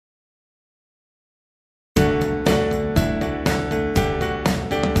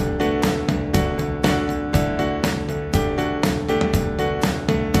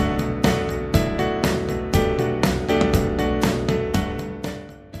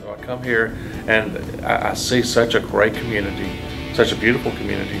I come here and I see such a great community, such a beautiful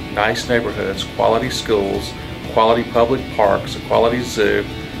community, nice neighborhoods, quality schools, quality public parks, a quality zoo,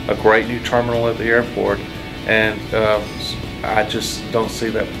 a great new terminal at the airport, and I just don't see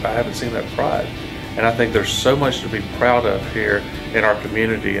that. I haven't seen that pride, and I think there's so much to be proud of here in our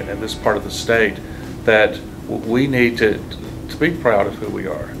community and in this part of the state that we need to be proud of who we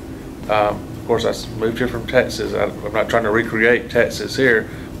are. Of course, I moved here from Texas. I'm not trying to recreate Texas here,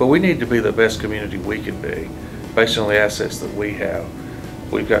 but we need to be the best community we can be based on the assets that we have.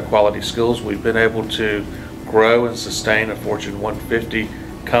 We've got quality schools. We've been able to grow and sustain a Fortune 150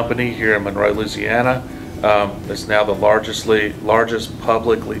 company here in Monroe, Louisiana. It's now the largest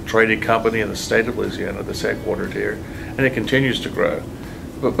publicly traded company in the state of Louisiana that's headquartered here, and it continues to grow.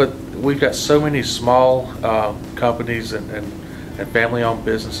 But we've got so many small companies and family-owned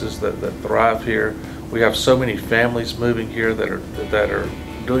businesses that thrive here. We have so many families moving here that are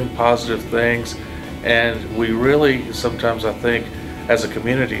doing positive things, and we really sometimes, I think, as a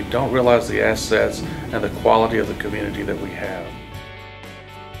community, don't realize the assets and the quality of the community that we have.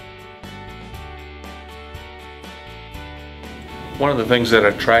 One of the things that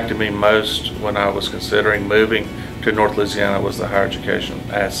attracted me most when I was considering moving to North Louisiana was the higher education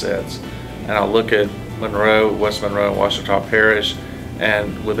assets. And I look at Monroe, West Monroe, and Ouachita Parish,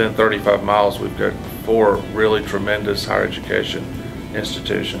 and within 35 miles we've got 4 really tremendous higher education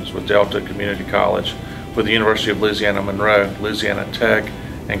institutions with Delta Community College, with the University of Louisiana Monroe, Louisiana Tech,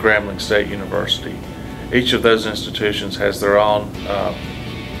 and Grambling State University. Each of those institutions has their own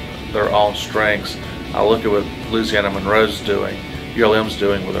strengths. I look at what Louisiana Monroe's doing, ULM's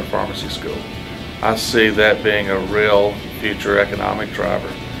doing with their pharmacy school. I see that being a real future economic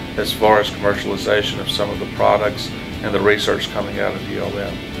driver as far as commercialization of some of the products and the research coming out of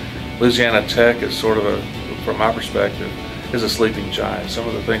ULM. Louisiana Tech is sort of from my perspective, is a sleeping giant. Some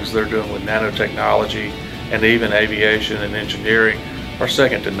of the things they're doing with nanotechnology and even aviation and engineering are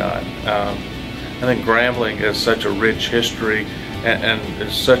second to none. And then Grambling has such a rich history and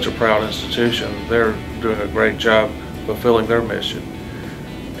is such a proud institution. They're doing a great job fulfilling their mission.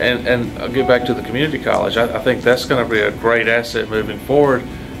 And I'll get back to the community college. I think that's going to be a great asset moving forward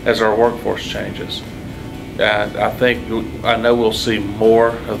as our workforce changes. And I know we'll see more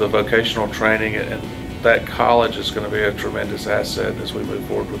of the vocational training, and that college is going to be a tremendous asset as we move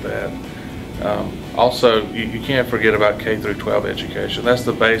forward with that. Also, you can't forget about K through 12 education. That's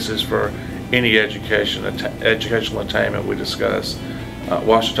the basis for any educational attainment we discuss.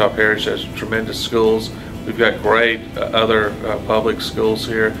 Ouachita Parish has tremendous schools. We've got great other public schools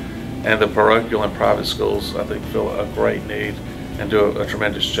here, and the parochial and private schools, I think, fill a great need and do a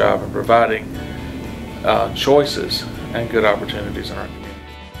tremendous job in providing choices and good opportunities in our community.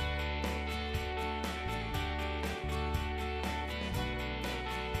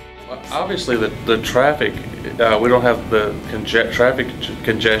 Obviously, the traffic, we don't have the traffic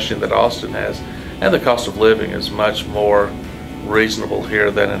congestion that Austin has, and the cost of living is much more reasonable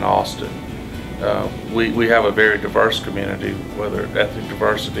here than in Austin. We have a very diverse community, whether ethnic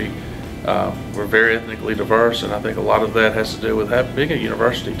diversity. We're very ethnically diverse, and I think a lot of that has to do with being a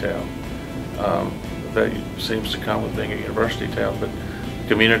university town. That seems to come with being a university town, but the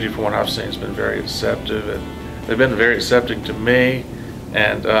community, from what I've seen, has been very receptive, and they've been very accepting to me,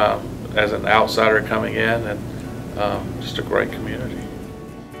 and as an outsider coming in, and just a great community.